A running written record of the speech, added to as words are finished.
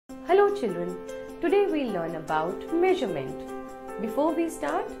Hello children, today we'll learn about measurement. Before we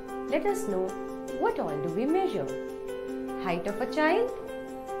start, let us know what all do we measure. Height of a child,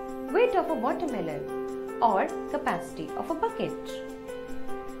 weight of a watermelon, or capacity of a bucket.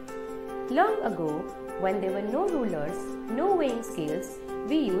 Long ago, when there were no rulers, no weighing scales,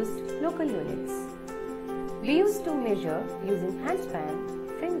 we used local units. We used to measure using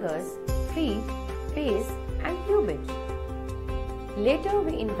handspan, fingers, feet, pace and cubit. Later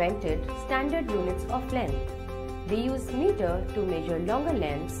we invented standard units of length. We used meter to measure longer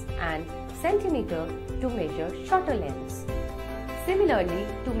lengths and centimeter to measure shorter lengths. Similarly,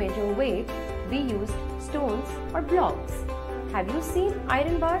 to measure weight, we used stones or blocks. Have you seen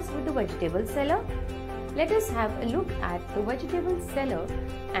iron bars with the vegetable seller? Let us have a look at the vegetable seller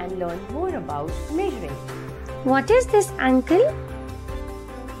and learn more about measuring. What is this, uncle?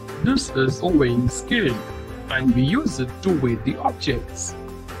 This is a weighing scale, and we use it to weigh the objects.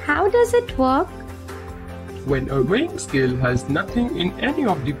 How does it work? When a weighing scale has nothing in any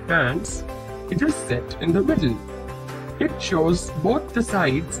of the pans, it is set in the middle. It shows both the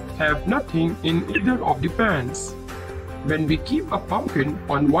sides have nothing in either of the pans. When we keep a pumpkin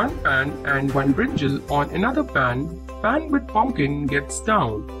on one pan and one brinjal on another pan with pumpkin gets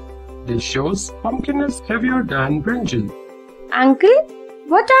down. This shows pumpkin is heavier than brinjal. Uncle,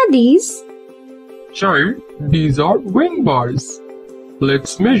 what are these? Child, these are weighing bars.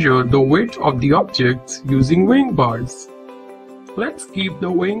 Let's measure the weight of the objects using weighing bars. Let's keep the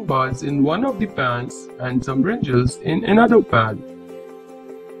weighing bars in one of the pans and some brinjals in another pan.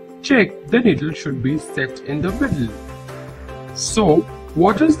 Check the needle should be set in the middle. So,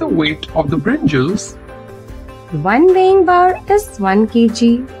 what is the weight of the brinjals? One weighing bar is 1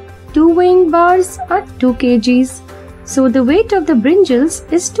 kg. 2 weighing bars are 2 kgs. So the weight of the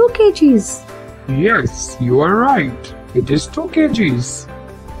brinjals is 2 kgs. Yes, you are right. It is 2 kgs.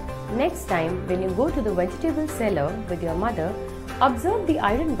 Next time when you go to the vegetable seller with your mother, observe the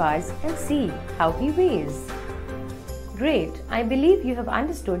iron bars and see how he weighs. Great, I believe you have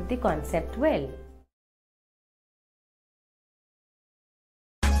understood the concept well.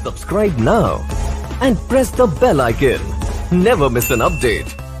 Subscribe now and press the bell icon. Never miss an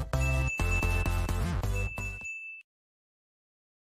update.